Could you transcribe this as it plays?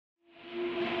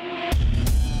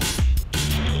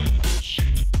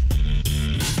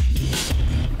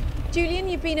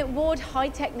you've been at Ward High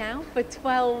Tech now for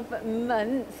 12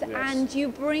 months, Yes. and you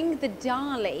bring the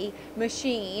Dah Lih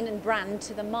machine and brand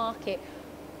to the market.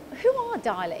 Who are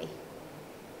Dah Lih?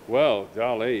 Well,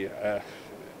 Dah Lih,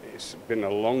 it's been a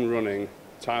long-running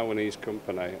Taiwanese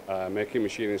company making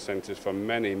machining centres for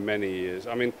many, many years.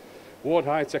 I mean, Ward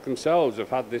High Tech themselves have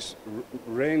had this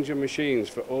range of machines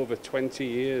for over 20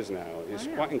 years now. It's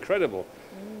quite incredible.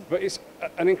 But it's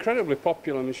an incredibly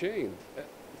popular machine.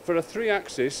 For a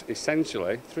three-axis,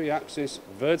 essentially, three-axis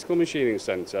vertical machining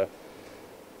centre,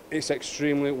 it's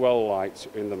extremely well-liked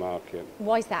in the market.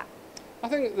 Why is that? I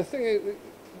think the thing is,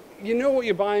 you know what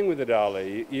you're buying with the Dah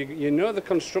Lih. You know the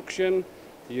construction,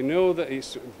 you know that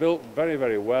it's built very,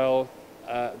 very well.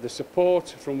 The support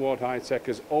from Ward High Tech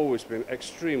has always been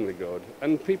extremely good,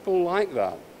 and people like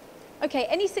that. Okay,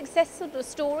 any success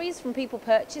stories from people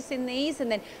purchasing these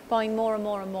and then buying more and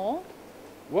more and more?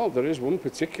 Well, there is one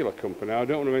particular company, I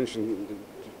don't want to mention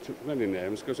too many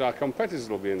names because our competitors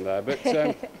will be in there, but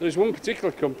there's one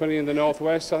particular company in the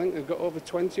Northwest, I think they've got over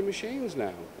 20 machines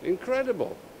now.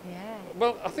 Incredible. Yeah.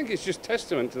 Well, I think it's just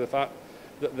testament to the fact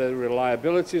that the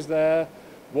reliability is there,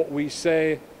 what we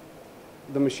say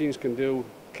the machines can do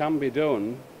can be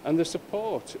done, and the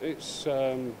support. It's,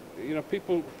 you know,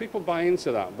 people buy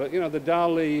into that, but, you know, the Dah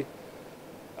Lih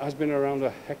has been around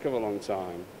a heck of a long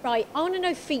time. Right, I want to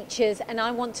know features and I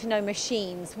want to know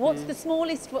machines. What's the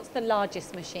smallest, what's the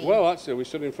largest machine? Well, actually, we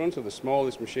stood in front of the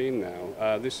smallest machine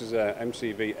now. This is a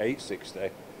MCV 860.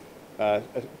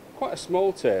 Quite a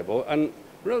small table, and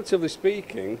relatively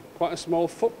speaking, quite a small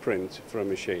footprint for a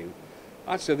machine.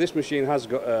 Actually, this machine has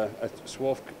got a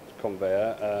swath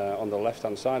conveyor on the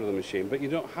left-hand side of the machine, but you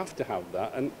don't have to have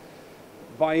that. And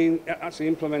by actually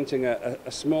implementing a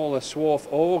smaller swath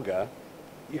auger,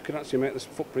 you can actually make this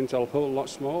footprint a whole lot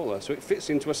smaller, so it fits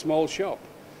into a small shop.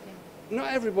 Yeah.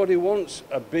 Not everybody wants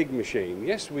a big machine.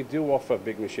 Yes, we do offer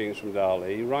big machines from Dah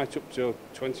Lih, right up to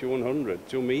 2100,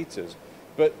 2 metres,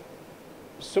 but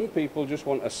some people just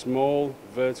want a small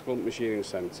vertical machining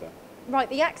centre. Right,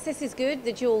 the access is good,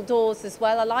 the dual doors as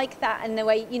well. I like that, and the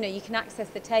way, you know, you can access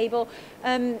the table.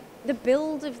 The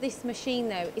build of this machine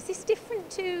though, is this different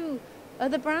to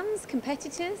other brands,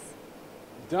 competitors?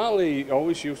 Dah Lih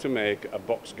always used to make a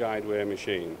box guideway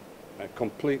machine, a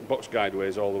complete box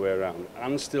guideways all the way around,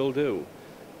 and still do.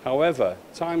 However,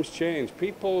 times change.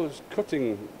 People's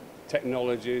cutting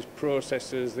technologies,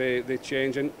 processes, they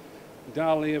change, and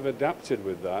Dah Lih have adapted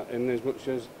with that in as much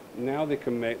as now they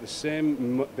can make the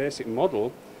same basic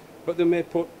model, but they may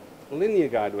put linear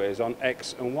guideways on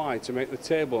X and Y to make the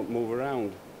table move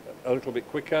around a little bit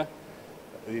quicker.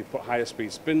 You put higher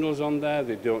speed spindles on there.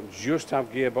 They don't just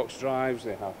have gearbox drives,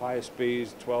 they have higher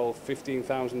speeds, 12,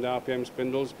 15,000 RPM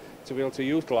spindles to be able to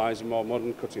utilise the more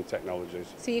modern cutting technologies.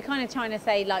 So you're kind of trying to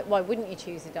say, like, why wouldn't you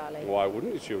choose a Dah Lih? Why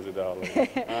wouldn't you choose a Dah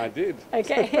Lih? I did.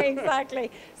 Okay,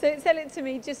 exactly. So sell it to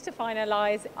me just to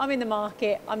finalise. I'm in the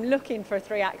market, I'm looking for a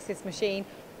three-axis machine.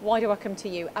 Why do I come to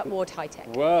you at Ward High Tech?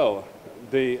 Well,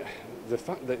 the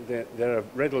fact that they're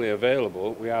readily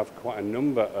available, we have quite a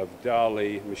number of Dah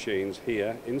Lih machines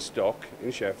here in stock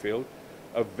in Sheffield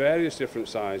of various different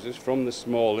sizes, from the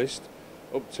smallest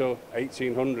up to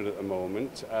 1800 at the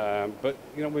moment. But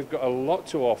you know, we've got a lot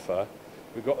to offer.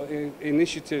 We've got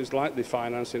initiatives like the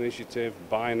finance initiative,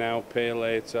 buy now, pay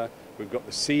later. We've got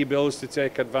the C-bills to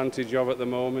take advantage of at the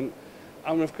moment.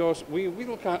 And of course, we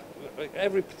look at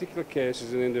every particular case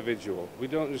as an individual. We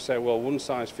don't just say, well, one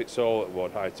size fits all at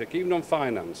Ward High Tech, even on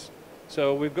finance.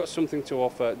 So we've got something to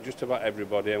offer just about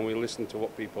everybody, and we listen to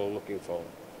what people are looking for.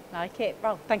 Like it.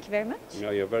 Well, thank you very much. No,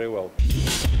 you're very welcome.